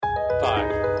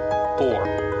5,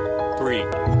 4, 3, 2,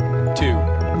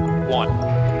 1.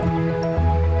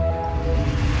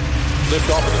 Lift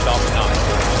off of the Falcon 9.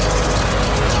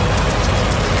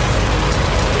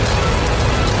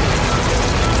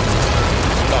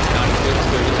 Falcon 9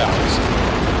 clear the towers.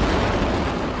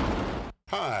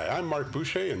 Hi, I'm Mark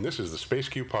Boucher, and this is the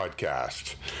SpaceQ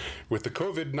Podcast. With the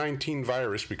COVID-19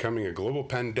 virus becoming a global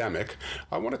pandemic,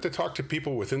 I wanted to talk to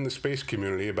people within the space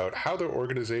community about how their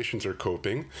organizations are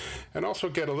coping, and also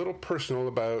get a little personal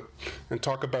and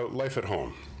talk about life at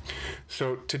home.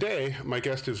 So today, my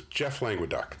guest is Geoff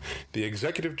Languedoc, the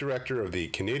Executive Director of the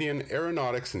Canadian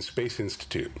Aeronautics and Space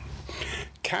Institute.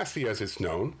 CASI, as it's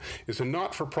known, is a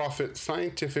not-for-profit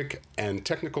scientific and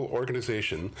technical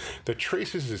organization that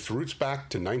traces its roots back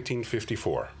to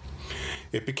 1954.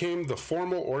 It became the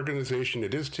formal organization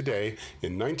it is today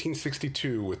in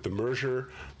 1962 with the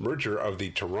merger of the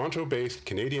Toronto-based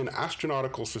Canadian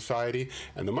Astronautical Society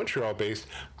and the Montreal-based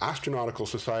Astronautical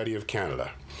Society of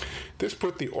Canada. This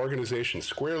put the organization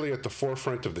squarely at the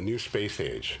forefront of the new space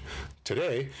age.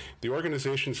 Today, the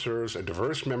organization serves a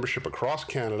diverse membership across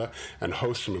Canada and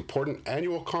hosts some important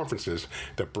annual conferences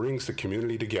that brings the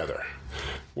community together.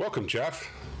 Welcome, Geoff.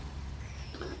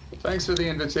 Thanks for the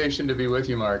invitation to be with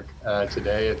you, Mark,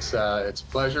 today. It's a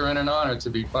pleasure and an honor to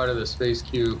be part of the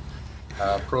SpaceQ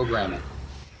programming.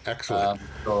 Excellent.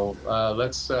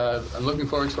 I'm looking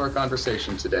forward to our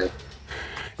conversation today.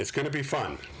 It's going to be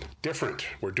fun. Different.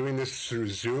 We're doing this through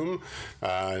Zoom,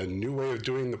 a new way of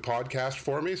doing the podcast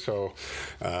for me. So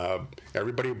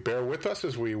everybody bear with us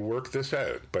as we work this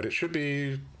out. But it should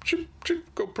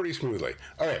go pretty smoothly.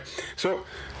 All right. So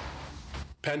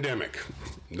pandemic.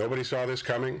 Nobody saw this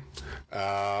coming.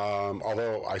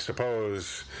 Although I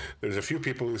suppose there's a few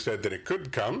people who said that it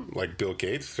could come, like Bill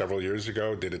Gates several years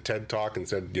ago did a TED talk and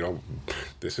said,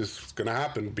 this is going to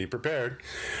happen. Be prepared.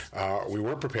 We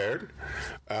weren't prepared.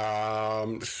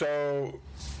 So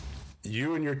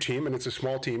you and your team, and it's a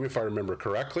small team if I remember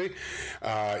correctly,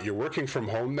 you're working from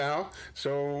home now.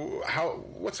 So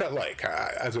what's that like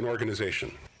as an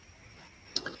organization?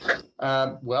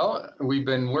 Well, we've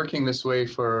been working this way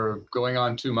for going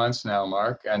on 2 months now,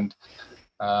 Mark. And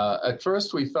at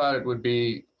first we thought it would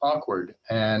be awkward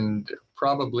and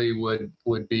probably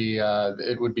would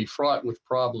be fraught with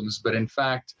problems. But in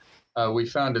fact, we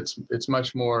found it's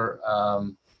much more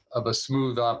of a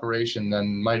smooth operation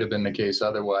than might have been the case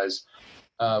otherwise.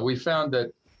 We found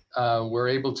that we're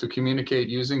able to communicate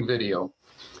using video.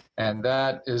 And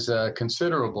that is a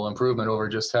considerable improvement over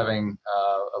just having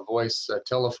a voice,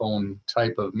 telephone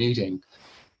type of meeting.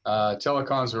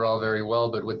 Telecoms are all very well,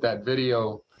 but with that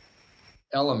video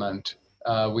element,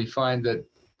 we find that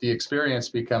the experience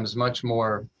becomes much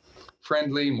more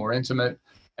friendly, more intimate,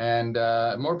 and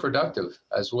more productive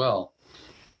as well.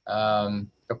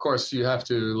 Of course, you have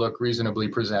to look reasonably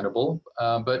presentable,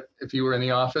 but if you were in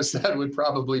the office, that would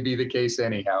probably be the case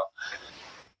anyhow.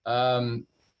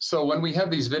 So when we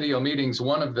have these video meetings,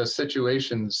 one of the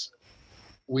situations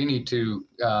we need to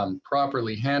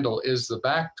properly handle is the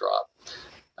backdrop.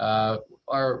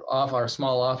 Our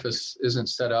small office isn't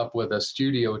set up with a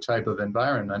studio type of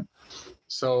environment.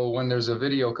 So when there's a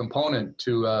video component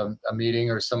to a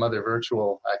meeting or some other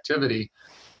virtual activity,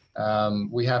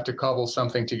 we have to cobble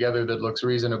something together that looks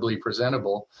reasonably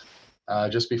presentable.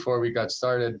 Just before we got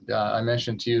started, I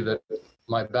mentioned to you that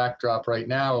my backdrop right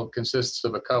now consists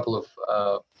of a couple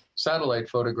of satellite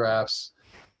photographs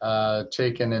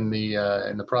taken in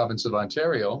the province of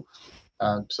Ontario.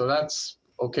 So that's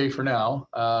okay for now,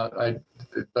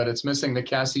 but it's missing the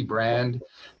CASI brand.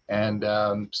 And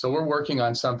so we're working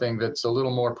on something that's a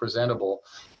little more presentable,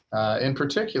 in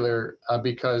particular,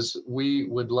 because we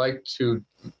would like to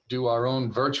do our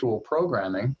own virtual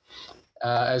programming,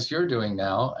 as you're doing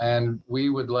now. And we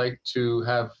would like to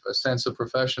have a sense of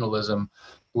professionalism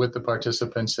with the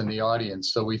participants in the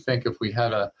audience. So we think if we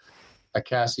had a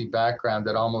CASI background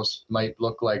that almost might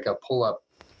look like a pull-up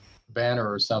banner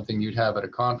or something you'd have at a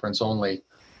conference-only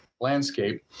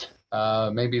landscape,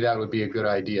 maybe that would be a good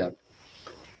idea.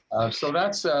 So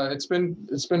that's it's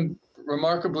been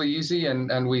remarkably easy,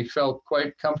 and we felt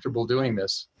quite comfortable doing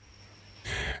this.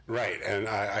 Right, and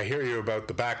I hear you about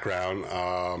the background.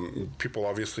 People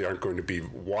obviously aren't going to be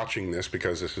watching this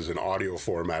because this is an audio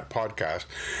format podcast,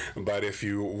 but if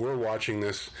you were watching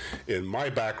this, in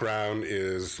my background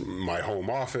is my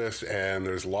home office, and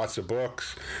there's lots of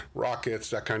books, rockets,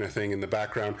 that kind of thing in the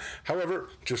background. However,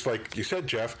 just like you said,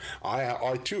 Geoff,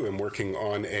 I too am working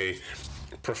on a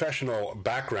professional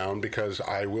background, because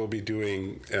I will be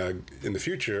doing in the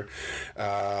future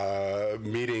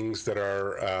meetings that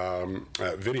are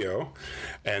video,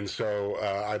 and so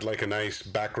I'd like a nice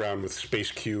background with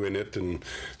SpaceQ in it and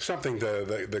something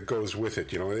that goes with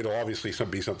it. It'll obviously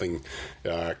be something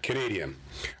Canadian.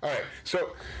 All right,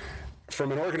 so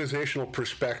from an organizational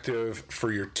perspective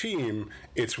for your team,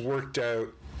 it's worked out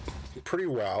pretty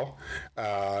well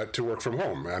to work from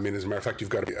home. I mean, as a matter of fact, you've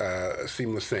got a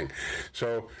seamless thing.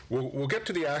 So we'll get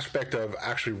to the aspect of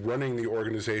actually running the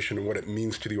organization and what it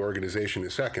means to the organization in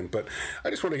a second. But I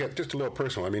just want to get just a little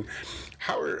personal. I mean,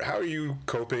 how are you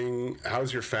coping?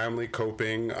 How's your family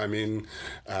coping? I mean,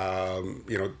 a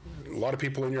lot of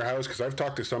people in your house, because I've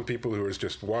talked to some people who is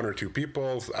just one or two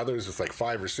people. Others, it's like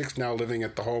 5 or 6 now living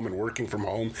at the home and working from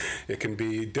home. It can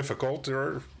be difficult,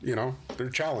 or, there are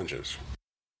challenges.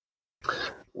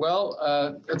 Well,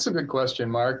 that's a good question,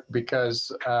 Mark,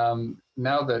 because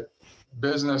now that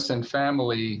business and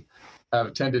family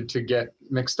have tended to get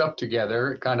mixed up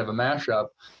together, kind of a mashup,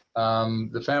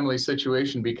 the family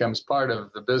situation becomes part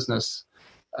of the business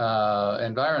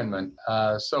environment.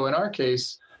 So in our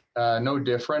case, no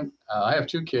different. I have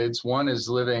 2 kids. One is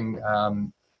living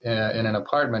in an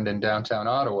apartment in downtown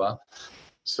Ottawa,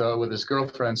 so with his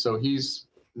girlfriend. So he's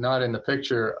not in the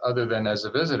picture other than as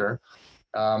a visitor.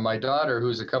 My daughter,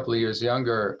 who's a couple of years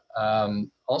younger,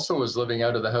 also was living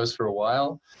out of the house for a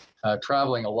while,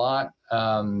 traveling a lot,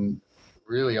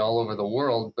 really all over the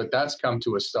world, but that's come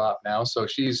to a stop now. So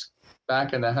she's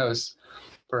back in the house,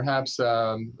 perhaps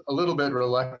a little bit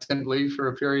reluctantly for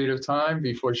a period of time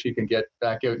before she can get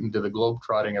back out into the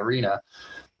globe-trotting arena.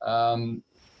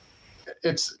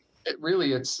 It's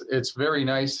very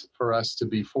nice for us to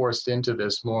be forced into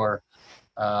this more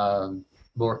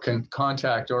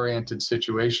contact-oriented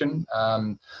situation.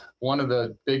 One of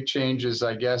the big changes,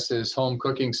 I guess, is home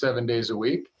cooking 7 days a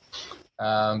week.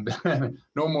 No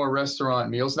more restaurant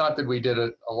meals. Not that we did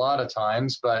it a lot of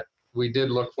times, but we did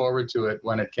look forward to it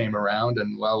when it came around.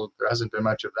 And, well, there hasn't been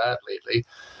much of that lately.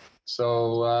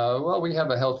 So, we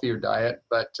have a healthier diet,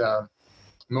 but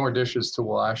more dishes to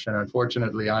wash. And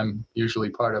unfortunately, I'm usually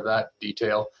part of that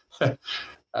detail.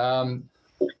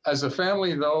 As a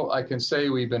family, though, I can say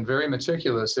we've been very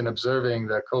meticulous in observing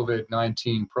the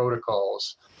COVID-19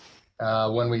 protocols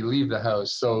when we leave the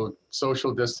house. So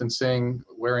social distancing,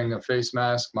 wearing a face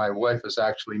mask. My wife has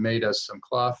actually made us some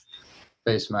cloth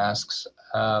face masks.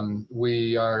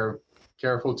 We are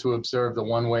careful to observe the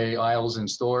one-way aisles in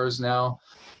stores now,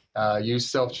 use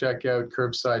self-checkout,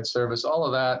 curbside service. All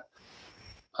of that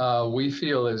we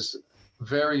feel is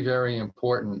very, very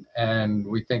important, and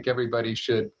we think everybody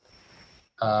should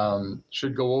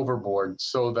go overboard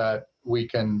so that we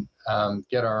can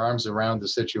get our arms around the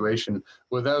situation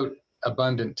without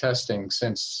abundant testing,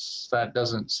 since that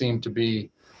doesn't seem to be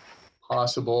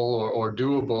possible or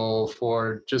doable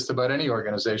for just about any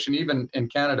organization. Even in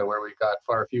Canada, where we've got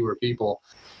far fewer people,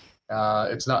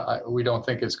 we don't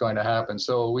think it's going to happen.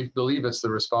 So we believe it's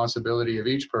the responsibility of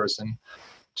each person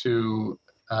to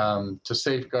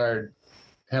safeguard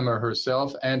him or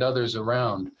herself and others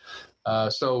around.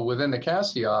 So within the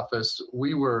CASI office,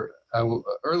 we were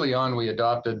early on, we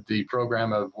adopted the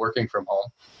program of working from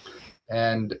home.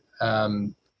 And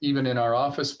even in our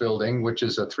office building, which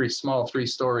is a small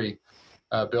 3-story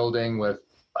building with,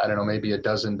 I don't know, maybe a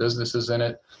dozen businesses in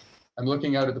it, I'm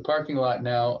looking out at the parking lot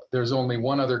now. There's only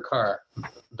one other car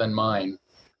than mine.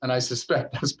 And I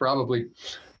suspect that's probably,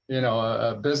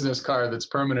 a business car that's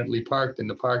permanently parked in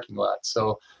the parking lot.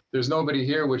 So there's nobody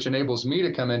here, which enables me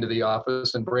to come into the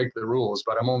office and break the rules,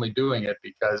 but I'm only doing it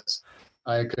because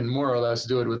I can more or less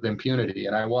do it with impunity.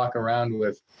 And I walk around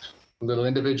with little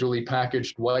individually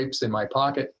packaged wipes in my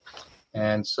pocket.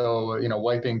 And so,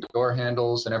 wiping door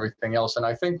handles and everything else. And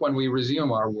I think when we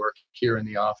resume our work here in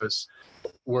the office,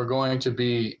 we're going to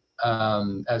be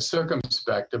as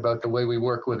circumspect about the way we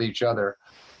work with each other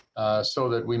so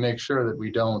that we make sure that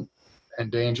we don't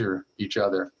endanger each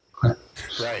other.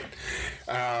 Right.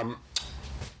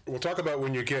 We'll talk about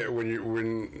when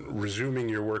resuming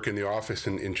your work in the office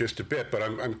in just a bit, but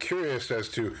I'm curious as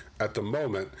to, at the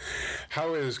moment,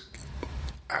 how has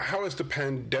the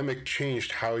pandemic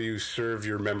changed how you serve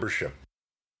your membership?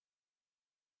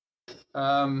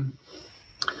 Well,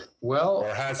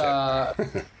 or has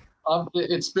it?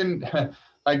 It's been,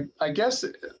 I guess,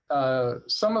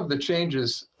 some of the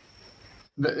changes.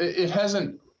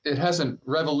 It hasn't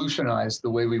revolutionized the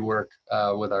way we work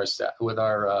with our staff, with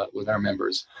our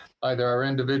members, either our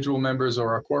individual members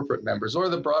or our corporate members or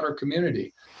the broader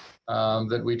community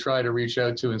that we try to reach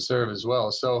out to and serve as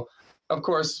well. So, of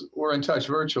course, we're in touch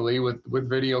virtually with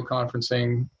video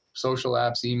conferencing, social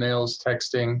apps, emails,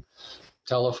 texting.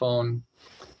 telephone.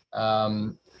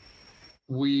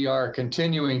 We are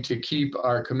continuing to keep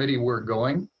our committee work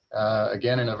going,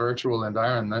 again, in a virtual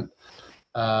environment.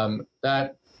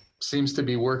 That seems to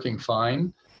be working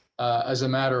fine. As a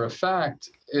matter of fact,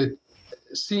 it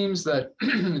seems that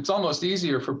it's almost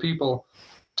easier for people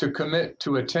to commit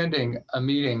to attending a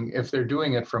meeting if they're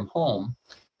doing it from home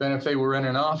than if they were in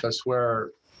an office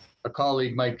where a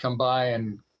colleague might come by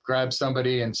and grab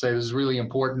somebody and say, this is really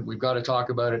important, we've got to talk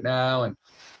about it now, and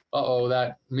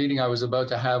that meeting I was about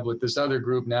to have with this other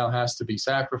group now has to be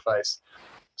sacrificed.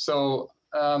 So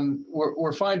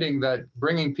we're finding that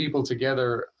bringing people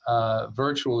together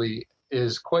virtually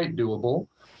is quite doable.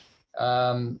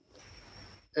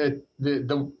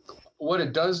 What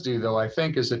it does do, though, I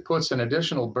think, is it puts an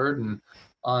additional burden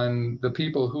on the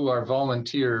people who are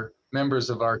volunteer members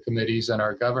of our committees and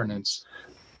our governance.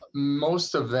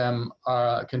 Most of them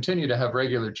continue to have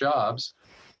regular jobs,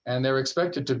 and they're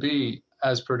expected to be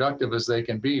as productive as they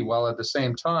can be, while at the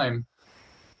same time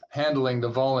handling the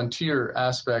volunteer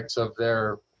aspects of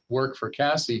their work for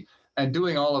CASI and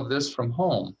doing all of this from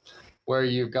home, where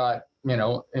you've got,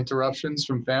 interruptions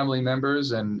from family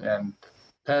members and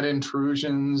pet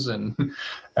intrusions and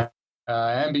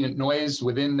ambient noise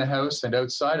within the house and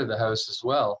outside of the house as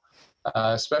well,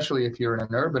 especially if you're in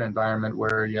an urban environment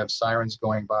where you have sirens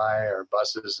going by or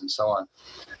buses and so on.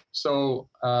 So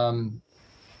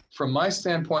from my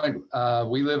standpoint,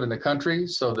 we live in the country,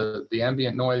 so the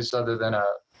ambient noise, other than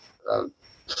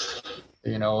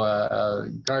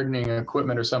gardening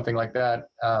equipment or something like that,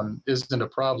 isn't a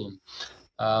problem.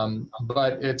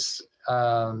 But it's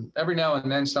every now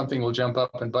and then something will jump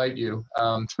up and bite you.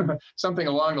 Something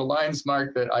along the lines,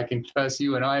 Mark, that I confess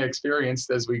you and I experienced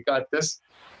as we got this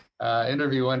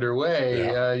interview underway.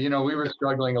 Yeah. We were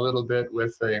struggling a little bit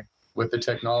with the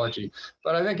technology,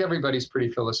 but I think everybody's pretty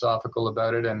philosophical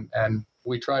about it, and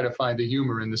we try to find the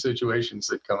humor in the situations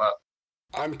that come up.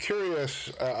 I'm curious.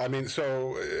 If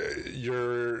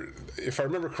I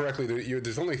remember correctly,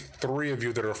 there's only 3 of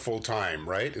you that are full time,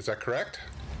 right? Is that correct?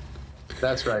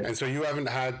 That's right. And so you haven't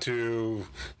had to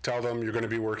tell them you're going to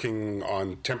be working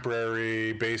on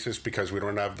temporary basis because we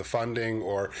don't have the funding,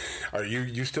 or are you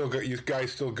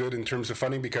guys still good in terms of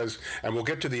funding? Because, and we'll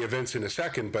get to the events in a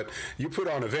second, but you put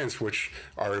on events which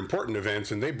are important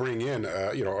events, and they bring in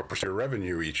a percent of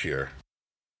revenue each year.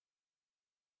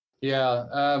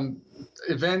 Yeah,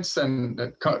 events and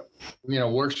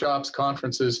workshops,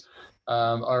 conferences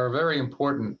are a very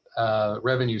important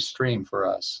revenue stream for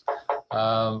us.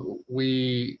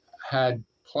 We had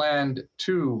planned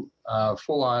 2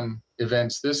 full-on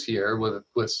events this year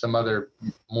with some other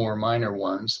more minor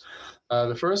ones.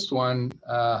 The first one,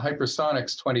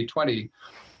 Hypersonics 2020,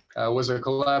 was a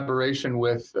collaboration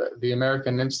with the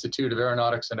American Institute of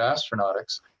Aeronautics and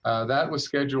Astronautics. That was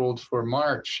scheduled for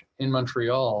March in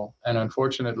Montreal, and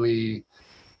unfortunately,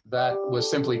 that was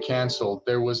simply canceled.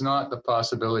 There was not the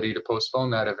possibility to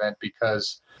postpone that event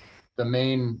because the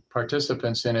main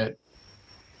participants in it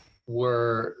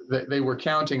were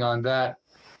counting on that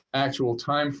actual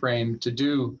time frame to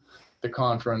do the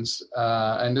conference,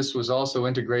 and this was also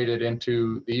integrated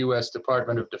into the U.S.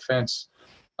 Department of Defense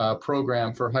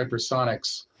program for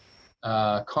hypersonics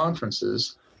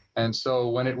conferences. And so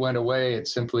when it went away, it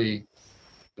simply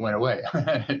went away.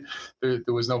 There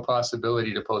was no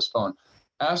possibility to postpone.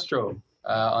 Astro,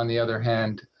 on the other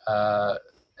hand,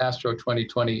 Astro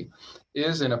 2020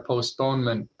 is in a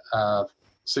postponement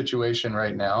situation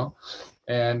right now.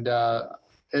 And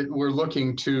we're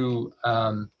looking to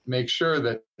make sure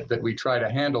that we try to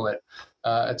handle it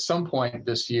at some point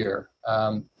this year.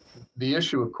 The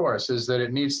issue, of course, is that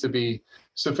it needs to be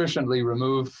sufficiently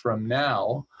removed from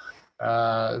now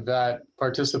that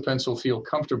participants will feel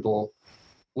comfortable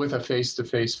with a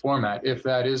face-to-face format, if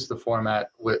that is the format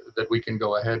that we can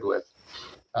go ahead with.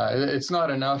 It's not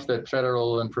enough that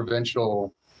federal and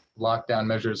provincial lockdown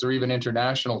measures or even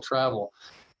international travel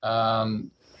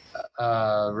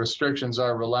restrictions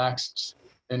are relaxed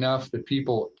enough that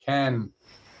people can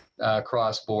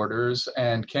cross borders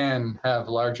and can have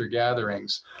larger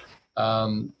gatherings.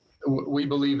 We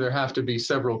believe there have to be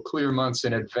several clear months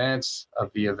in advance of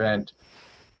the event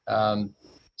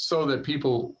so that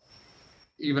people,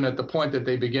 even at the point that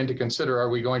they begin to consider, are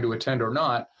we going to attend or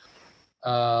not,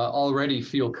 already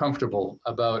feel comfortable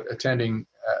about attending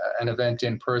an event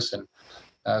in person.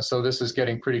 So this is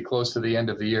getting pretty close to the end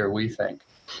of the year, we think.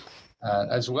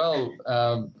 As well,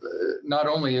 not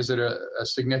only is it a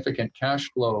significant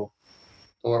cash flow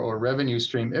or revenue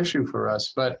stream issue for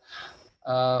us, but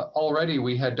already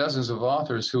we had dozens of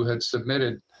authors who had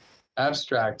submitted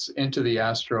abstracts into the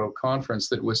Astro conference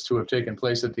that was to have taken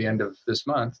place at the end of this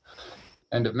month,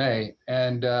 end of May.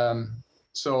 And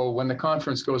So when the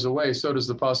conference goes away, so does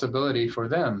the possibility for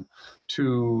them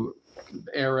to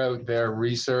air out their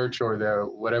research or their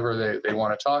whatever they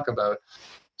want to talk about.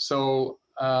 So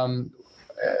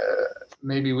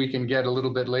maybe we can get a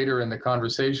little bit later in the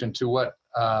conversation to what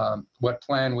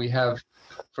plan we have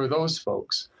for those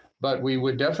folks. But we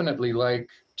would definitely like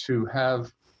to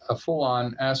have a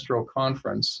full-on Astro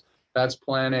conference. That's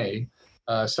plan A,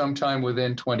 sometime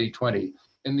within 2020.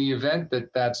 In the event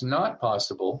that that's not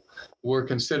possible, we're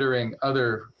considering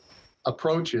other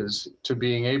approaches to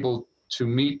being able to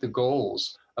meet the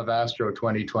goals of Astro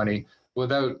 2020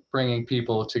 without bringing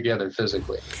people together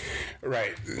physically.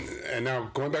 Right. And now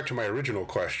going back to my original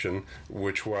question,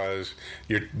 which was,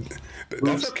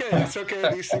 that's okay. That's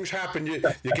okay. These things happen. You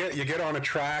get on a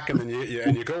track and then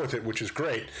you go with it, which is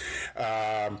great.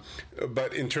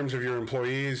 But in terms of your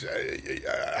employees,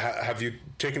 have you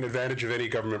taken advantage of any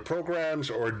government programs,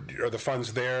 or are the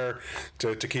funds there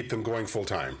to keep them going full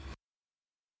time?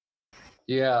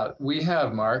 Yeah, we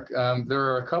have, Mark. There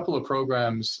are a couple of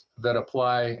programs that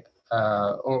apply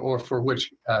or for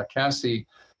which CASI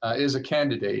is a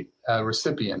candidate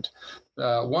recipient.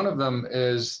 One of them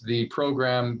is the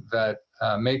program that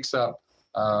makes up,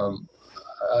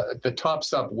 that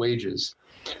tops up wages.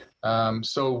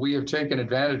 So we have taken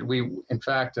advantage. In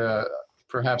fact,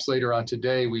 perhaps later on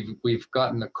today, we've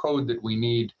gotten the code that we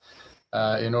need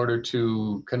in order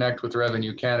to connect with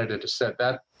Revenue Canada to set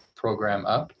that program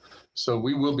up. So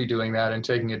we will be doing that and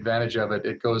taking advantage of it.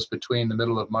 It goes between the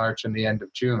middle of March and the end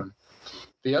of June.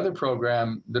 The other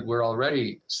program that we're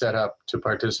already set up to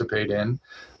participate in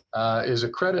is a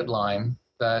credit line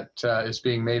that is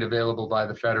being made available by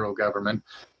the federal government.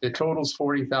 It totals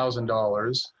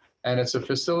 $40,000, and it's a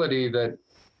facility that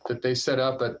they set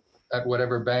up at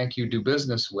whatever bank you do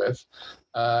business with,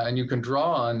 and you can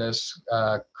draw on this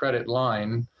credit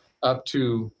line up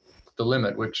to the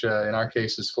limit, which in our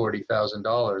case is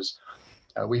 $40,000.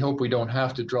 We hope we don't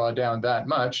have to draw down that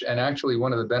much. And actually,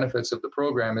 one of the benefits of the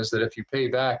program is that if you pay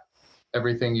back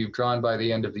everything you've drawn by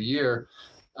the end of the year,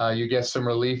 you get some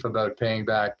relief about paying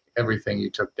back everything you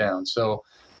took down. So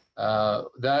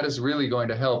that is really going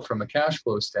to help from a cash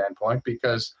flow standpoint,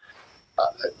 because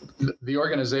the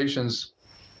organizations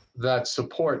that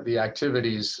support the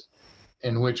activities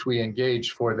in which we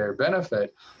engage for their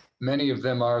benefit, many of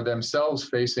them are themselves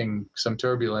facing some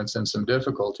turbulence and some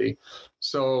difficulty.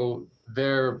 So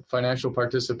their financial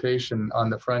participation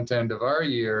on the front end of our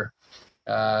year,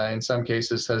 in some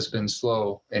cases, has been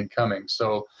slow in coming.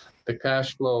 So the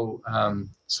cash flow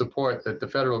support that the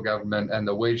federal government and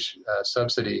the wage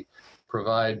subsidy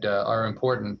provide are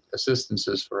important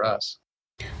assistances for us.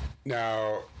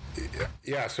 Now,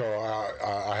 yeah, so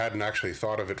I hadn't actually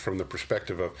thought of it from the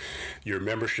perspective of your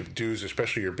membership dues,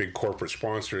 especially your big corporate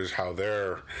sponsors, how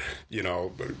they're,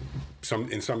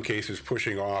 in some cases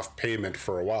pushing off payment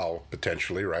for a while,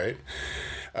 potentially, right?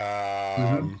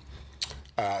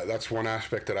 That's one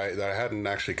aspect that I hadn't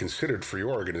actually considered for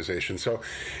your organization. So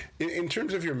in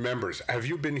terms of your members, have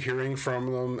you been hearing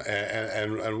from them,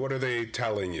 and what are they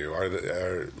telling you?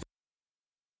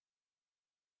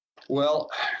 Well,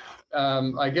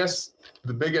 I guess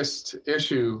the biggest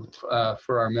issue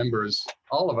for our members,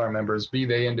 all of our members, be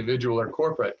they individual or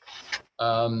corporate,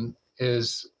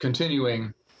 is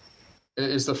the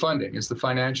funding, is the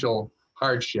financial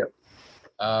hardship.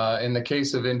 In the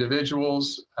case of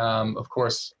individuals, of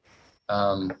course,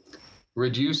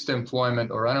 reduced employment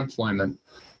or unemployment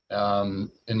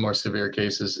in more severe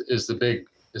cases is the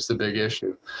big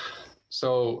issue.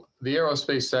 So the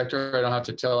aerospace sector, I don't have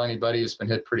to tell anybody, has been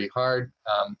hit pretty hard.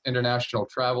 International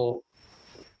travel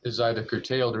is either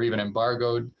curtailed or even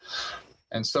embargoed.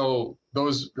 And so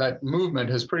that movement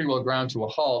has pretty well ground to a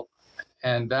halt.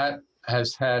 And that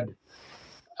has had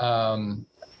a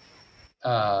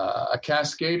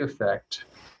cascade effect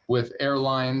with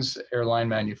airline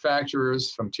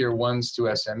manufacturers, from tier ones to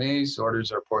SMEs.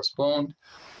 Orders are postponed.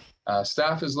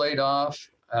 Staff is laid off.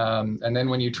 And then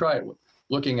when you try it,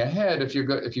 looking ahead, if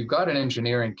you've got an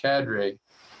engineering cadre,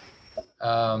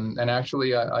 and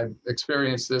actually I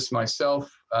experienced this myself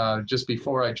just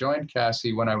before I joined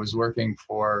CASI when I was working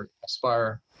for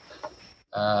Aspire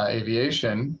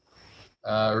Aviation,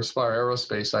 or Aspire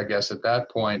Aerospace, I guess at that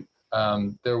point. I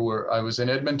was in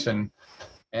Edmonton,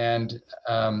 and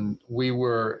we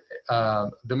were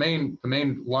the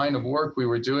main line of work we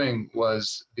were doing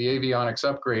was the avionics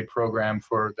upgrade program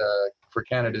for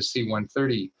Canada's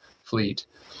C-130 fleet,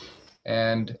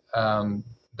 and the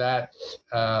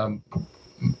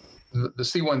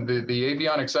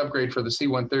avionics upgrade for the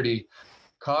C-130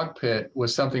 cockpit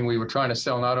was something we were trying to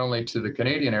sell not only to the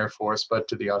Canadian Air Force but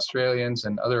to the Australians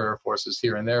and other air forces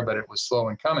here and there, but it was slow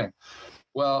in coming.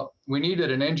 Well, we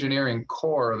needed an engineering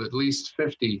core of at least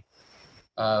 50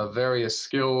 various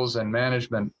skills and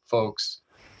management folks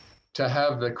to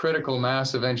have the critical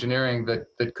mass of engineering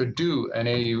that could do an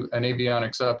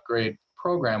avionics upgrade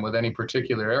program with any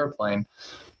particular airplane.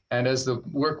 And as the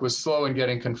work was slow in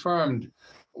getting confirmed,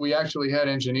 we actually had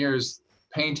engineers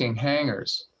painting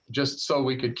hangars just so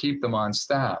we could keep them on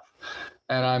staff.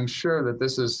 And I'm sure that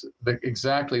this is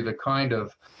exactly the kind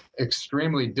of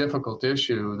extremely difficult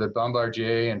issue that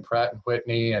Bombardier and Pratt &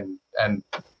 Whitney and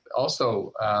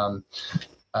also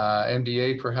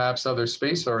MDA, perhaps other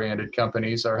space-oriented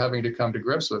companies are having to come to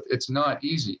grips with. It's not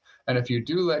easy. And if you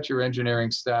do let your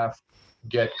engineering staff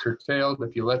get curtailed,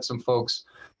 if you let some folks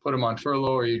put them on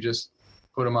furlough or you just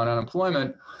put them on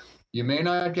unemployment, you may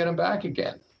not get them back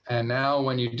again. And now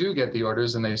when you do get the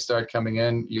orders and they start coming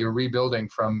in, you're rebuilding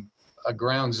from a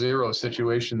ground zero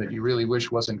situation that you really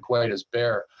wish wasn't quite as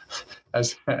bare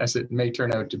as it may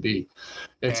turn out to be.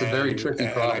 It's a very tricky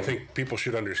problem. And I think people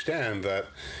should understand that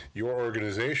your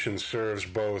organization serves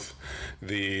both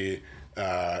the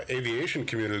aviation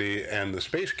community and the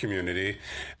space community,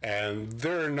 and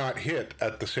they're not hit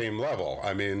at the same level.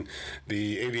 I mean,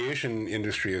 the aviation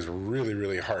industry is really,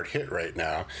 really hard hit right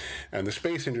now, and the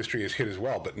space industry is hit as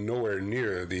well, but nowhere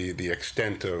near the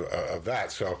extent of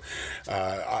that. So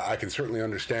I can certainly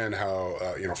understand how,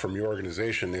 from your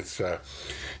organization, it's,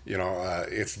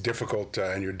 it's difficult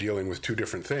and you're dealing with two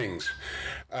different things.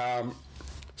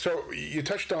 So you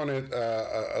touched on it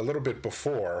a little bit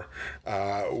before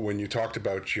when you talked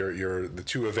about the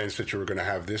two events that you were going to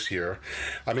have this year.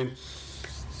 I mean,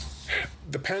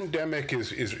 the pandemic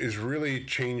is really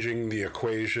changing the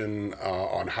equation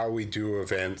on how we do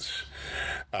events,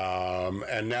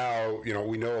 and now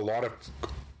we know a lot of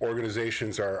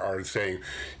organizations are saying,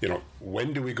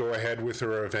 when do we go ahead with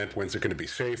our event? When's it going to be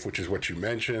safe? Which is what you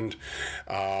mentioned.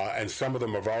 And some of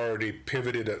them have already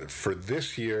pivoted for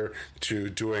this year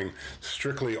to doing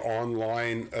strictly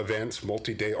online events,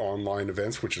 multi-day online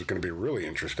events, which is going to be really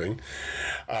interesting.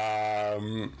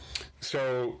 And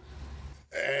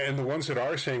the ones that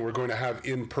are saying we're going to have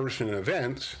in-person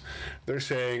events, they're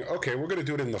saying, okay, we're going to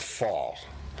do it in the fall.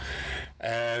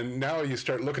 And now you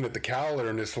start looking at the calendar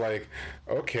and it's like,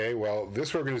 okay, well,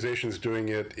 this organization is doing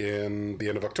it in the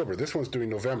end of October. This one's doing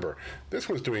November. This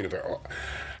one's doing November.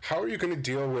 How are you going to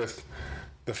deal with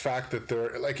the fact that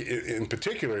they're, like, in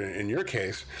particular, in your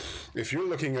case, if you're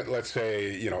looking at, let's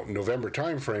say, November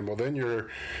timeframe, well, then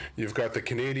you've got the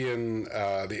Canadian,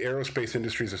 the Aerospace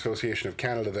Industries Association of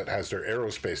Canada that has their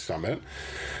Aerospace Summit.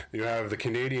 You have the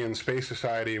Canadian Space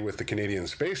Society with the Canadian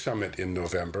Space Summit in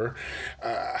November.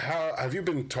 How have you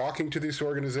been talking to these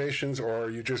organizations, or are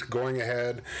you just going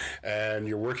ahead and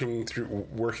you're working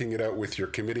it out with your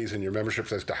committees and your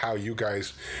memberships as to how you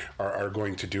guys are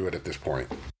going to do it at this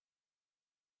point?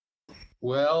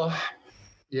 Well,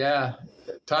 yeah,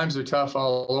 times are tough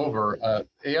all over.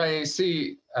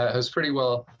 AIAC has pretty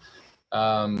well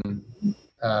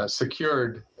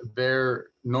secured their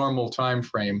normal time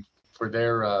frame for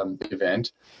their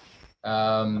event.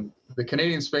 The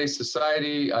Canadian Space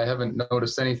Society, I haven't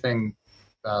noticed anything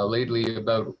lately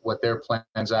about what their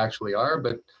plans actually are,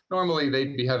 but normally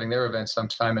they'd be having their event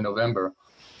sometime in November.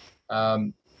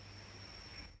 That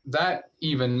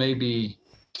even may be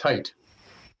tight.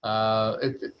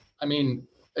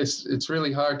 It's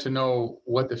really hard to know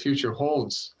what the future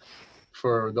holds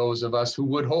for those of us who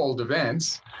would hold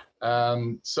events.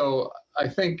 So I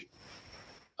think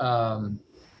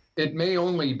it may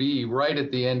only be right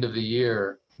at the end of the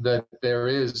year that there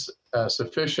is a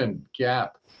sufficient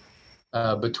gap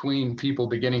between people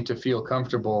beginning to feel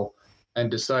comfortable and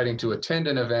deciding to attend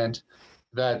an event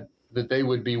that they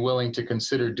would be willing to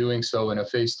consider doing so in a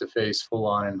face-to-face,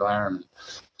 full-on environment.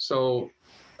 So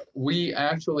we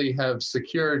actually have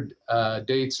secured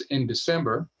dates in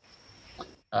December,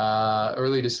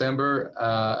 early December,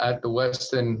 at the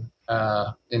Westin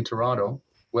in Toronto,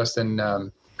 Westin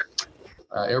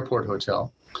Airport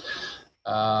Hotel.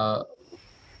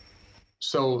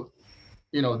 So,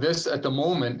 this at the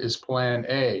moment is plan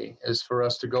A, is for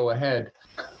us to go ahead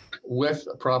with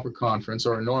a proper conference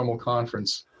or a normal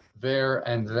conference there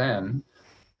and then.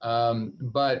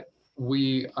 But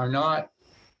we are not...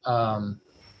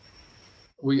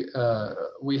 We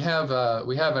have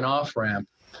an off-ramp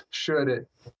should it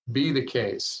be the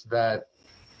case that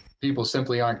people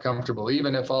simply aren't comfortable,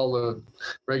 even if all the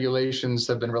regulations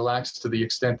have been relaxed to the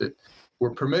extent that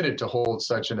we're permitted to hold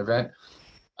such an event.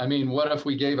 I mean, what if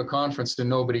we gave a conference and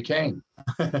nobody came?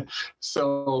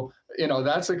 So,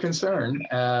 that's a concern.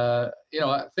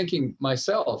 Thinking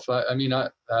myself,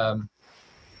 I'm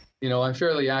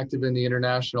fairly active in the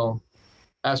International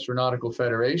Astronautical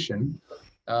Federation.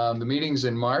 The meetings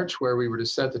in March, where we were to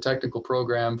set the technical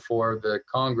program for the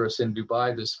Congress in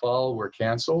Dubai this fall, were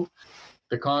canceled.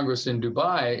 The Congress in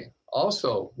Dubai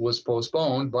also was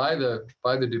postponed by the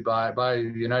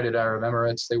United Arab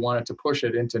Emirates. They wanted to push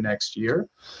it into next year.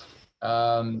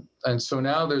 And so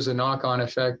now there's a knock-on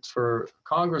effect for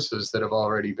congresses that have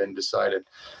already been decided.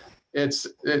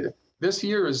 This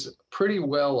year is pretty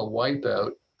well a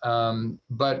wipeout,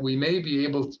 but we may be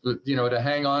able to, to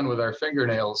hang on with our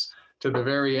fingernails to the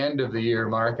very end of the year,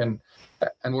 Mark, and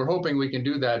we're hoping we can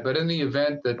do that. But in the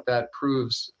event that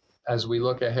proves, as we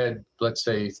look ahead, let's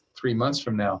say 3 months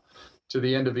from now, to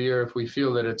the end of the year, if we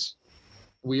feel that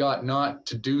we ought not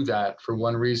to do that for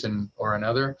one reason or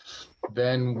another,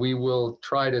 then we will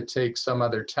try to take some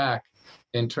other tack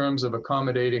in terms of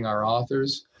accommodating our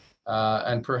authors,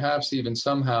 and perhaps even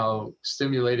somehow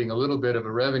stimulating a little bit of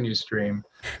a revenue stream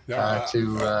to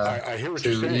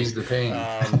ease the pain.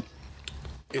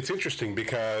 It's interesting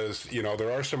because,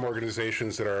 there are some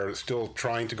organizations that are still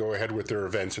trying to go ahead with their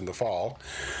events in the fall.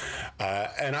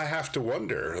 And I have to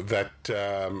wonder that,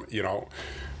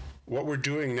 what we're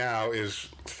doing now is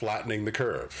flattening the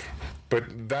curve.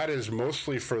 But that is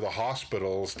mostly for the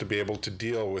hospitals to be able to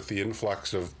deal with the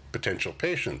influx of potential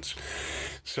patients.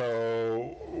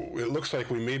 So it looks like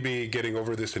we may be getting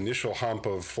over this initial hump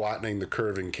of flattening the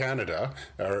curve in Canada,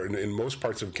 or in most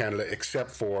parts of Canada,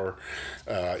 except for,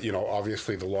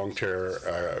 obviously the long-term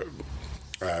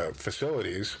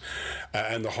facilities,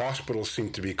 and the hospitals seem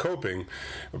to be coping,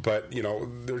 but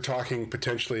they're talking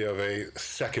potentially of a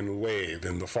second wave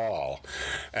in the fall,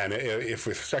 and if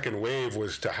a second wave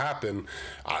was to happen,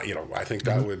 I think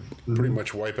that would pretty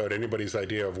much wipe out anybody's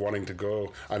idea of wanting to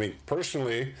go. I mean,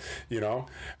 personally,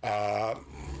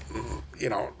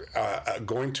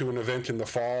 going to an event in the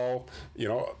fall,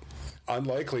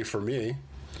 unlikely for me.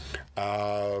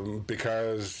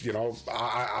 Because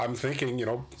I'm thinking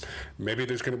maybe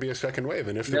there's going to be a second wave,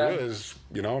 and if there is,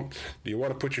 do you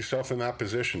want to put yourself in that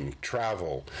position?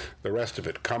 Travel, the rest of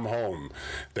it, come home,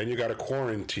 then you got to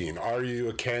quarantine. Are you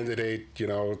a candidate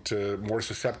to more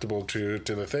susceptible to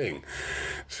the thing?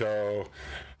 So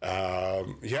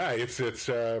it's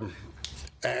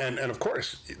and of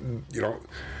course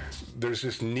there's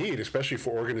this need, especially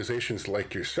for organizations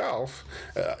like yourself,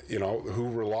 who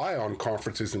rely on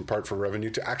conferences in part for revenue,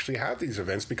 to actually have these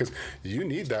events, because you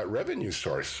need that revenue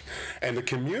source. And the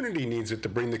community needs it to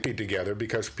bring the community together,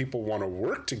 because people want to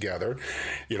work together.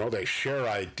 They share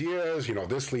ideas.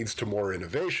 This leads to more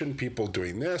innovation, people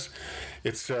doing this.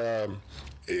 I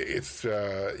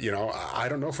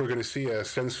don't know if we're going to see a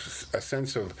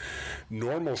sense of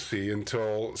normalcy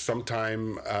until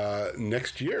sometime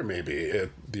next year, maybe at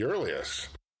the earliest.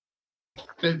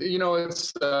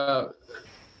 It's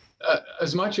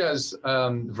as much as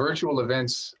virtual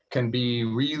events can be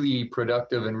really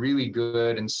productive and really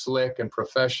good and slick and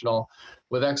professional,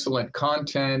 with excellent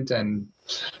content and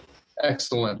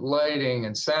excellent lighting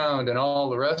and sound and all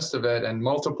the rest of it, and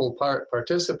multiple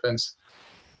participants,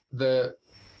 the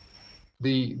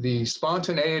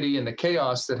spontaneity and the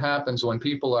chaos that happens when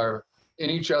people are in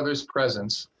each other's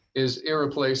presence is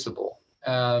irreplaceable.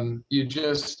 You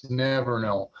just never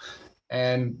know.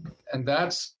 And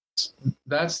that's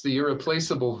the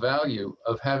irreplaceable value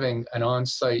of having an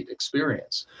on-site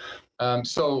experience.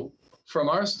 So from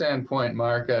our standpoint,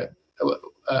 Mark,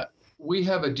 we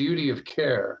have a duty of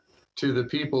care to the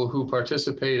people who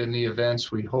participate in the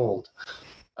events we hold.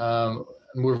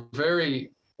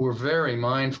 We're very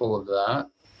mindful of that,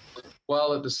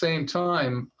 while at the same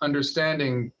time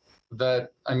understanding that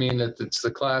it's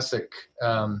the classic,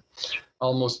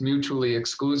 almost mutually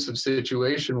exclusive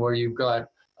situation where you've got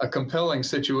a compelling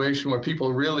situation where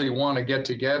people really want to get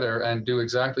together and do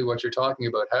exactly what you're talking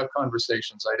about, have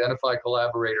conversations, identify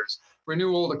collaborators,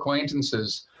 renew old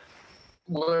acquaintances,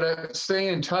 stay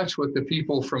in touch with the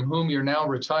people from whom you're now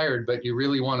retired, but you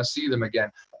really want to see them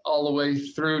again, all the way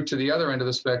through to the other end of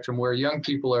the spectrum, where young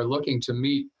people are looking to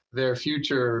meet their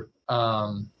future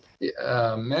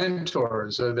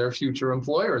mentors, or their future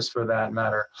employers, for that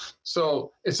matter.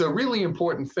 So it's a really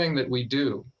important thing that we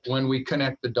do when we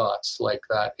connect the dots like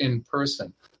that in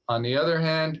person. On the other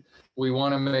hand, we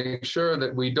want to make sure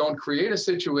that we don't create a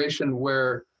situation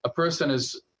where a person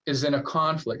is in a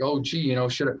conflict. Oh, gee,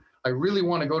 I really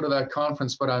want to go to that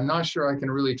conference, but I'm not sure I can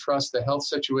really trust the health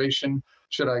situation.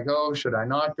 Should I go? Should I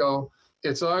not go?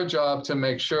 It's our job to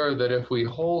make sure that if we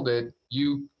hold it,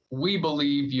 we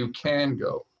believe you can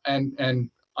go. And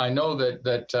I know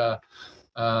that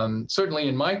certainly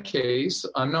in my case,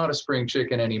 I'm not a spring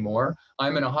chicken anymore.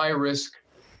 I'm in a high risk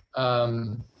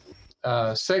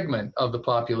segment of the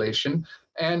population,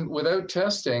 and without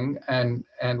testing and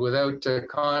without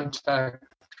contact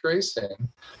tracing,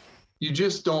 you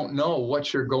just don't know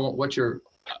what you're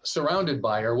surrounded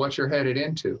by or what you're headed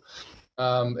into.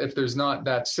 If there's not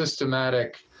that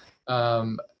systematic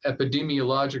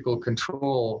epidemiological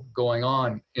control going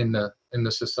on in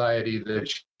the society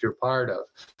that you're part of.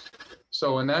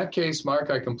 So in that case,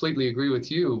 Mark, I completely agree with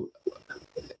you.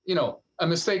 A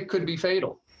mistake could be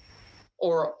fatal.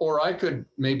 Or I could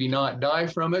maybe not die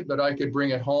from it, but I could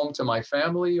bring it home to my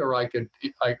family, or I could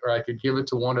give it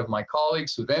to one of my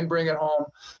colleagues who then bring it home.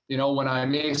 When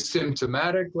I'm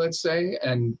asymptomatic, let's say,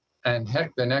 and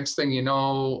heck, the next thing you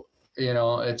know,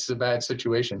 it's a bad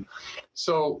situation.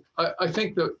 So I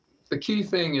think the key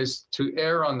thing is to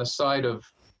err on the side of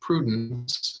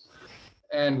prudence,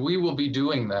 and we will be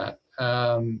doing that.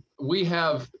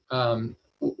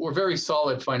 We're very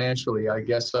solid financially, I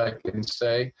guess I can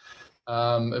say.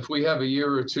 If we have a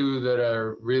year or two that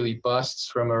are really busts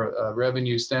from a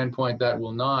revenue standpoint, that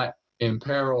will not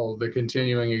imperil the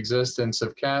continuing existence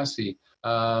of CASI.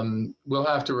 We'll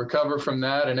have to recover from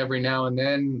that. And every now and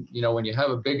then, when you have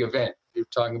a big event, you're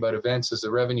talking about events as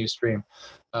a revenue stream.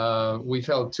 We've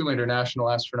held 2 international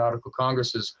astronautical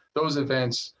congresses. Those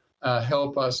events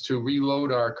help us to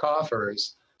reload our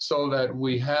coffers so that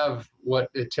we have what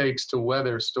it takes to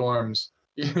weather storms,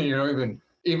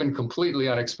 even completely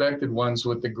unexpected ones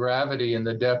with the gravity and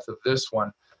the depth of this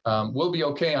one. We'll be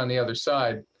okay on the other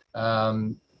side.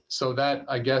 So that,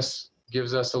 I guess,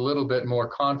 gives us a little bit more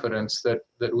confidence that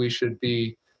we should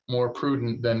be more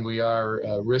prudent than we are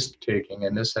risk-taking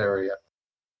in this area.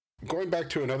 Going back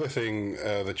to another thing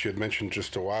that you had mentioned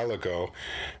just a while ago,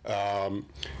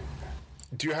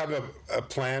 do you have a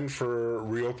plan for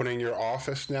reopening your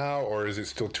office now, or is it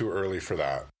still too early for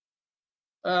that?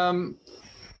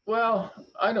 Well,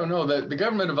 I don't know. The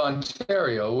government of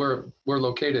Ontario, we're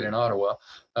located in Ottawa,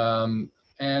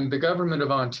 and the government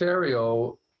of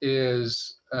Ontario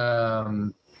is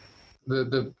the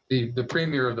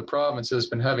premier of the province has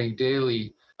been having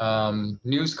daily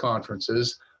news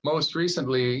conferences. Most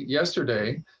recently,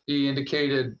 yesterday, he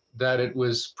indicated that it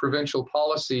was provincial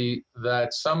policy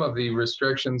that some of the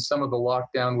restrictions, some of the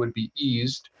lockdown would be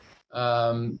eased.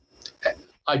 I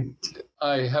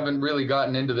haven't really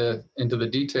gotten into the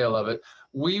detail of it.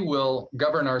 We will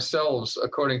govern ourselves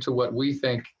according to what we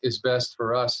think is best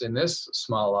for us in this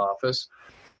small office.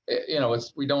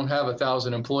 We don't have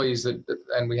 1,000 employees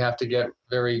and we have to get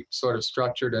very sort of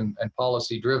structured and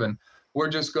policy driven. We're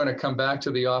just going to come back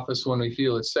to the office when we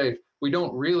feel it's safe. We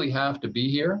don't really have to be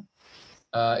here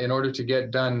in order to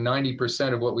get done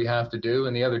 90% of what we have to do.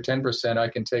 And the other 10% I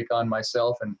can take on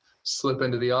myself and slip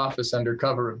into the office under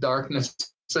cover of darkness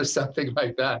or something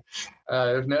like that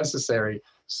if necessary.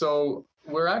 So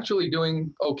we're actually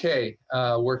doing okay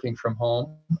working from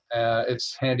home.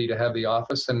 It's handy to have the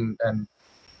office and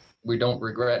we don't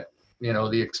regret,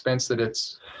 the expense that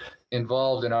it's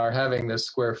involved in our having this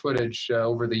square footage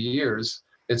over the years.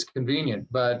 It's convenient,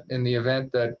 but in the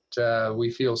event that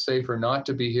we feel safer not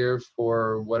to be here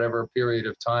for whatever period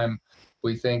of time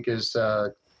we think is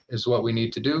what we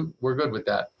need to do, we're good with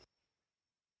that.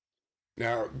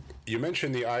 Now, you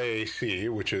mentioned the IAC,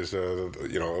 which is a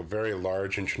very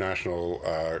large international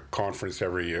conference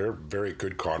every year, very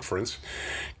good conference.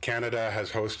 Canada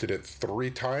has hosted it 3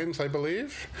 times, I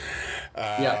believe.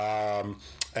 Yeah.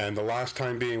 And the last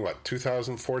time being,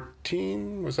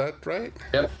 2014? Was that right?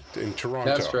 Yep. In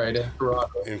Toronto. That's right,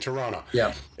 in Toronto.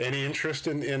 Yeah. Any interest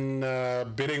in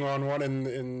bidding on one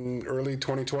in early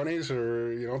 2020s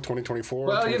or, 2024?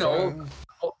 Well,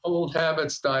 old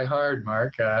habits die hard,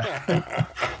 Mark. I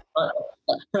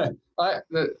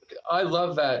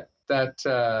love that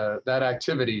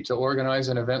activity, to organize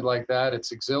an event like that.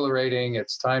 It's exhilarating.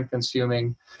 It's time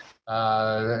consuming.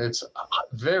 It's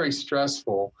very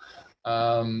stressful.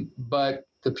 But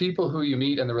the people who you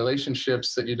meet and the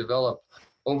relationships that you develop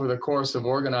over the course of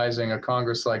organizing a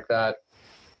Congress like that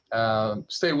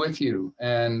stay with you.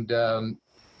 And,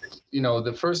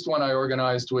 the first one I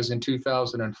organized was in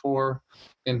 2004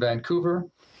 in Vancouver.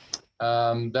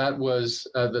 That was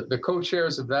the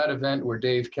co-chairs of that event were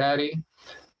Dave Caddy,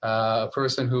 a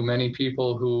person who many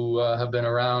people who have been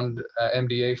around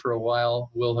MDA for a while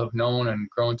will have known and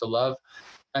grown to love,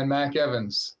 and Mac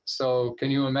Evans. So can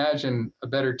you imagine a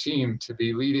better team to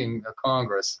be leading a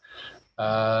Congress?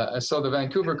 So the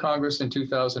Vancouver Congress in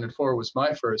 2004 was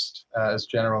my first as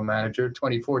general manager.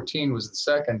 2014 was the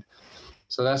second.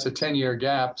 So that's a 10-year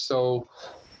gap. So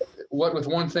what with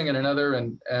one thing and another,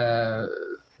 and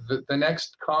the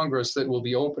next Congress that will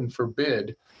be open for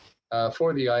bid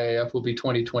for the IAF will be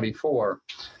 2024.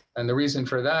 And the reason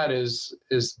for that is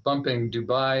bumping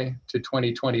Dubai to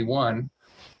 2021.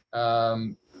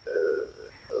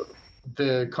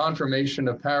 the confirmation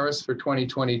of Paris for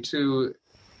 2022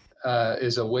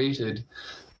 is awaited.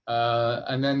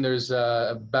 And then there's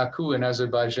Baku in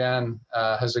Azerbaijan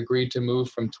has agreed to move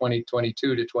from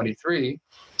 2022 to 23,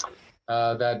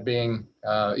 that being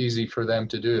easy for them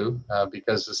to do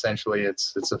because essentially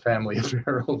it's a family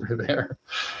affair over there.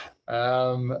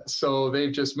 So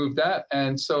they've just moved that.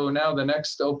 And so now the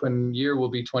next open year will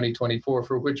be 2024,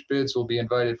 for which bids will be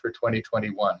invited for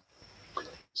 2021.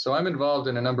 So I'm involved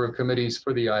in a number of committees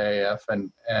for the IAF,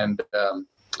 and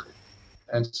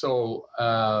so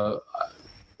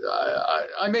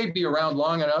I may be around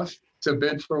long enough to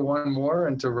bid for one more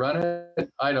and to run it.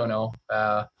 I don't know.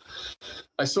 I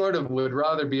sort of would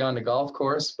rather be on the golf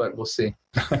course, but we'll see.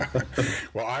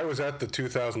 Well, I was at the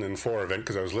 2004 event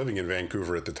because I was living in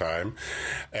Vancouver at the time.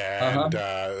 And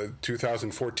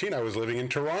 2014, I was living in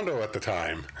Toronto at the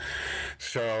time.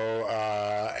 So,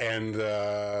 I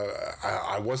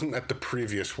wasn't at the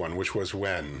previous one, which was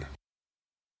when?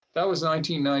 That was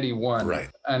 1991. Right.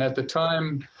 And at the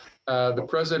time, the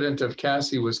president of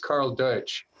CASI was Carl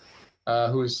Deutsch,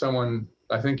 who is someone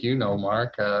I think you know,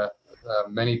 Mark.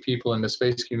 Many people in the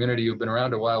space community who've been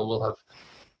around a while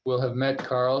will have met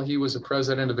Carl. He was a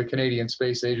president of the Canadian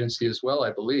Space Agency as well, I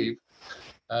believe.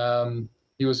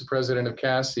 He was the president of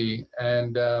CASI,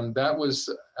 and that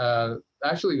was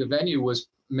actually the venue was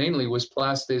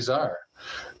Place des Arts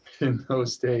in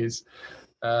those days.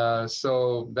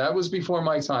 So that was before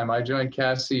my time. I joined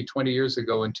CASI 20 years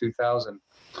ago in 2000.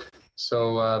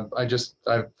 So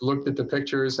I've looked at the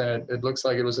pictures, and it looks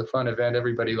like it was a fun event.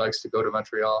 Everybody likes to go to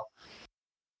Montreal.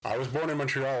 I was born in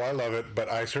Montreal. I love it, but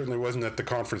I certainly wasn't at the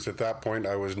conference at that point.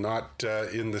 I was not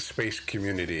in the space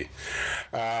community.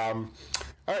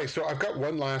 All right, so I've got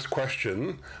one last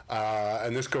question,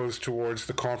 and this goes towards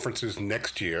the conferences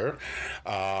next year.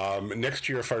 Next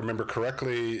year, if I remember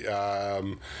correctly,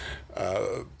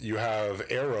 you have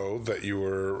Aero that you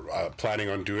were planning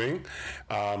on doing.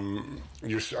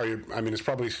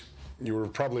 You were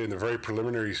probably in the very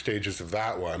preliminary stages of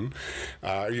that one.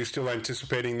 Are you still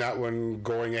anticipating that one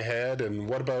going ahead? And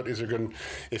what about,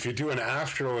 if you do an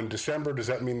Astro in December, does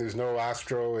that mean there's no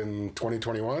Astro in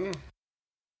 2021?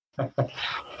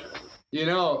 You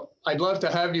know, I'd love to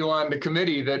have you on the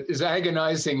committee that is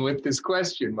agonizing with this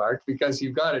question, Mark, because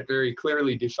you've got it very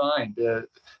clearly defined. It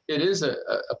is a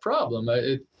problem.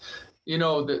 The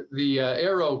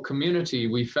Aero community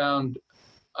we found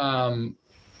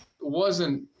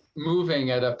wasn't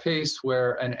moving at a pace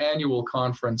where an annual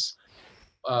conference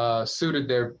suited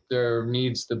their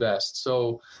needs the best.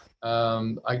 So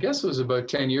I guess it was about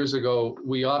 10 years ago,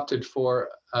 we opted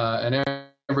for an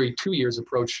every 2 years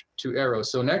approach to Aero.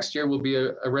 So next year will be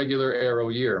a regular Aero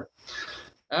year.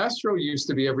 Astro used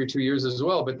to be every 2 years as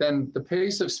well, but then the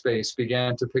pace of space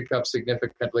began to pick up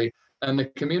significantly, and the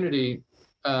community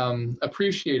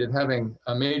appreciated having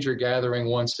a major gathering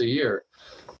once a year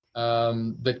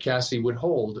that CASI would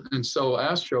hold. And so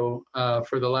Astro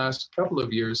for the last couple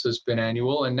of years has been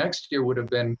annual, and next year would have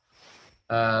been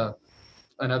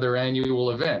another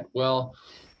annual event. Well,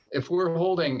 if we're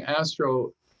holding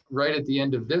Astro right at the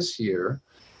end of this year,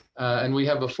 and we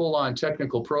have a full-on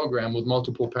technical program with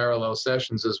multiple parallel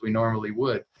sessions as we normally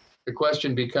would, the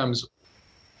question becomes,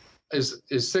 is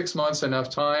 6 months enough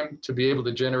time to be able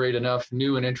to generate enough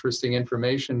new and interesting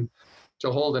information to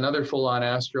hold another full-on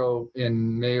Astro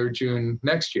in May or June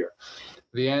next year?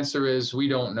 The answer is we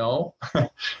don't know,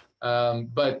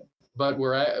 but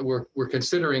we're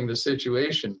considering the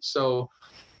situation. So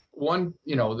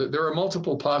there are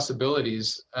multiple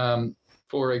possibilities.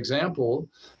 For example,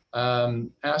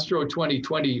 Astro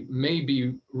 2020 may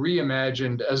be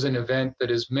reimagined as an event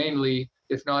that is mainly,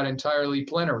 if not entirely,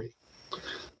 plenary.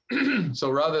 So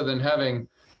rather than having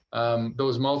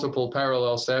those multiple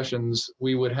parallel sessions,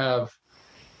 we would have,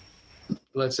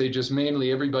 let's say, just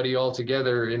mainly everybody all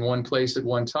together in one place at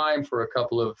one time for a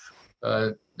couple of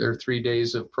 3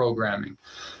 days of programming.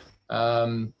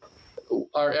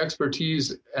 Our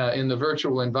expertise in the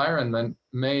virtual environment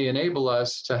may enable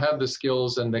us to have the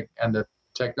skills and the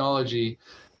technology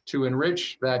to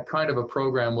enrich that kind of a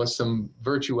program with some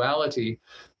virtuality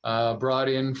brought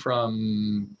in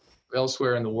from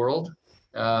elsewhere in the world.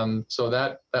 So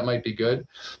that might be good.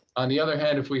 On the other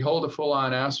hand, if we hold a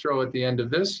full-on Astro at the end of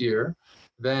this year,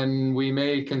 then we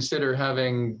may consider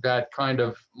having that kind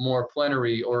of more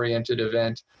plenary-oriented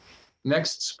event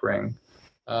next spring.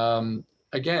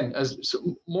 Again,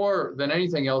 more than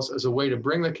anything else, as a way to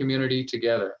bring the community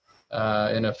together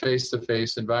in a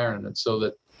face-to-face environment, so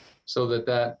that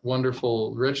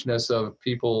wonderful richness of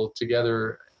people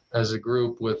together as a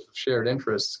group with shared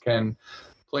interests can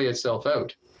play itself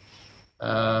out.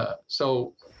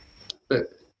 So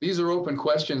these are open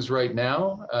questions right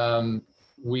now.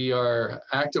 We are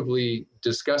actively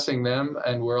discussing them,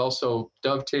 and we're also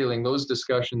dovetailing those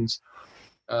discussions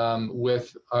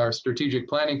with our strategic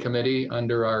planning committee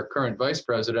under our current vice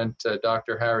president,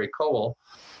 Dr. Harry Cole,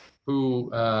 who,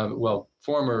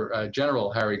 former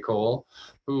General Harry Cole,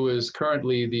 who is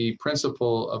currently the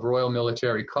principal of Royal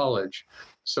Military College.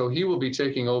 So he will be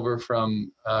taking over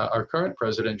from our current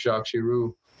president, Jacques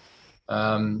Giroux,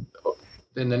 in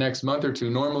the next month or two.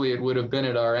 Normally, it would have been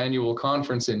at our annual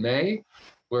conference in May,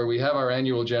 where we have our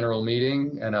annual general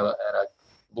meeting and a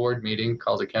board meeting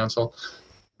called a council.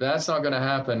 That's not going to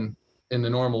happen in the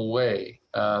normal way,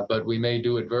 but we may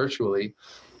do it virtually.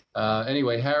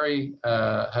 Anyway, Harry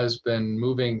has been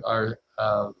moving our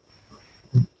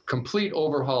complete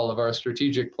overhaul of our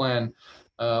strategic plan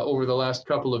over the last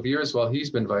couple of years while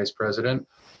he's been vice president.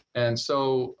 And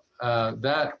so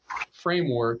that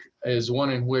framework is one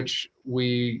in which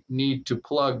we need to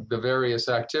plug the various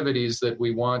activities that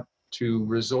we want to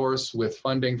resource with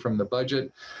funding from the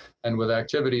budget and with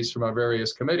activities from our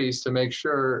various committees to make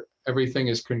sure everything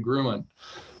is congruent.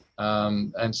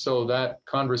 And so that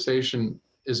conversation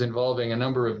is involving a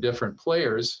number of different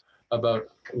players about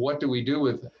what do we do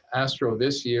with Astro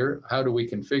this year, how do we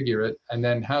configure it, and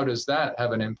then how does that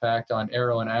have an impact on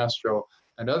Aero and Astro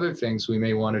and other things we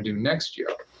may want to do next year.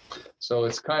 So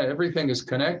it's kind of, everything is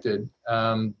connected,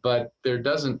 but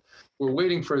we're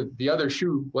waiting for the other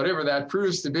shoe, whatever that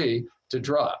proves to be, to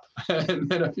drop. And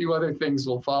then a few other things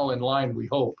will fall in line, we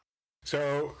hope.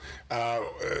 So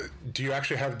do you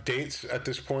actually have dates at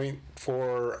this point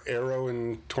for Aero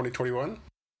in 2021?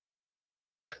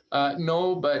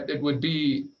 No, but it would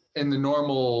be in the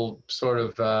normal sort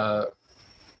of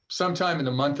sometime in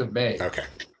the month of May. Okay.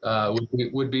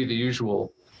 Would be the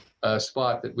usual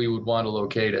spot that we would want to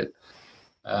locate it.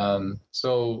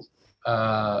 So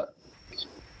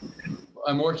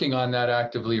I'm working on that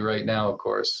actively right now, of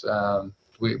course.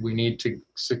 We need to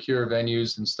secure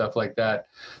venues and stuff like that.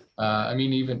 I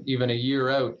mean, even a year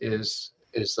out is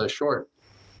a short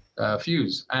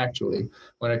fuse, actually,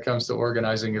 when it comes to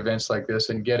organizing events like this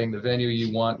and getting the venue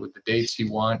you want with the dates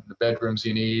you want, the bedrooms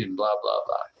you need, and blah, blah,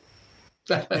 blah.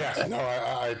 Yeah, no,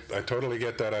 I totally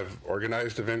get that. I've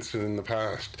organized events in the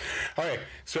past. All right,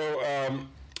 so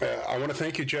I want to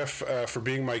thank you, Geoff, for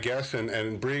being my guest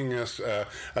and bringing us a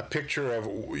picture of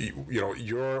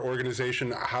your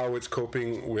organization, how it's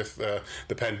coping with the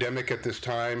pandemic at this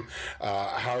time,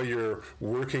 how you're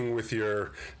working with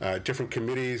your different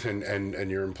committees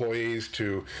and your employees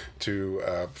to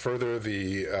further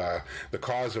the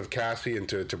cause of CASI and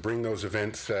to bring those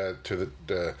events to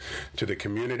the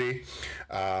community.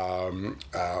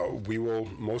 We will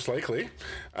most likely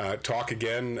talk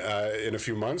again in a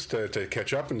few months to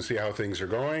catch up and see how things are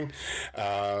going.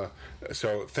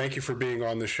 So thank you for being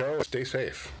on the show. Stay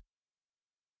safe.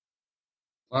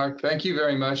 Mark, thank you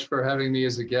very much for having me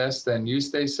as a guest, and you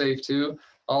stay safe too.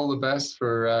 All the best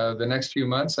for the next few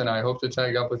months, and I hope to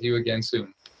tag up with you again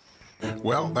soon.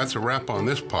 Well, that's a wrap on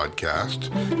this podcast.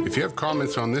 If you have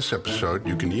comments on this episode,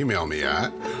 you can email me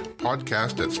at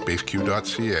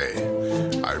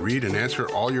podcast@spaceq.ca. I read and answer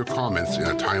all your comments in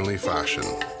a timely fashion.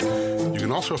 You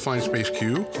can also find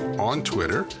SpaceQ on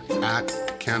Twitter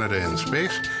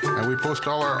 @CanadaInSpace, and we post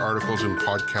all our articles and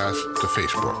podcasts to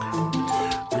Facebook.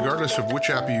 Regardless of which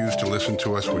app you use to listen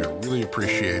to us, we really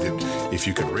appreciate it if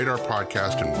you could rate our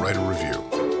podcast and write a review.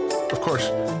 Of course,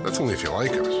 that's only if you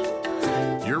like us.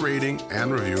 Your rating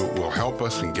and review will help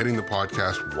us in getting the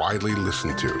podcast widely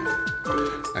listened to.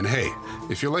 And hey,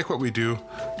 if you like what we do,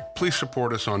 please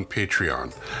support us on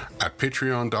Patreon at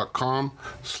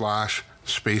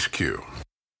patreon.com/SpaceQ.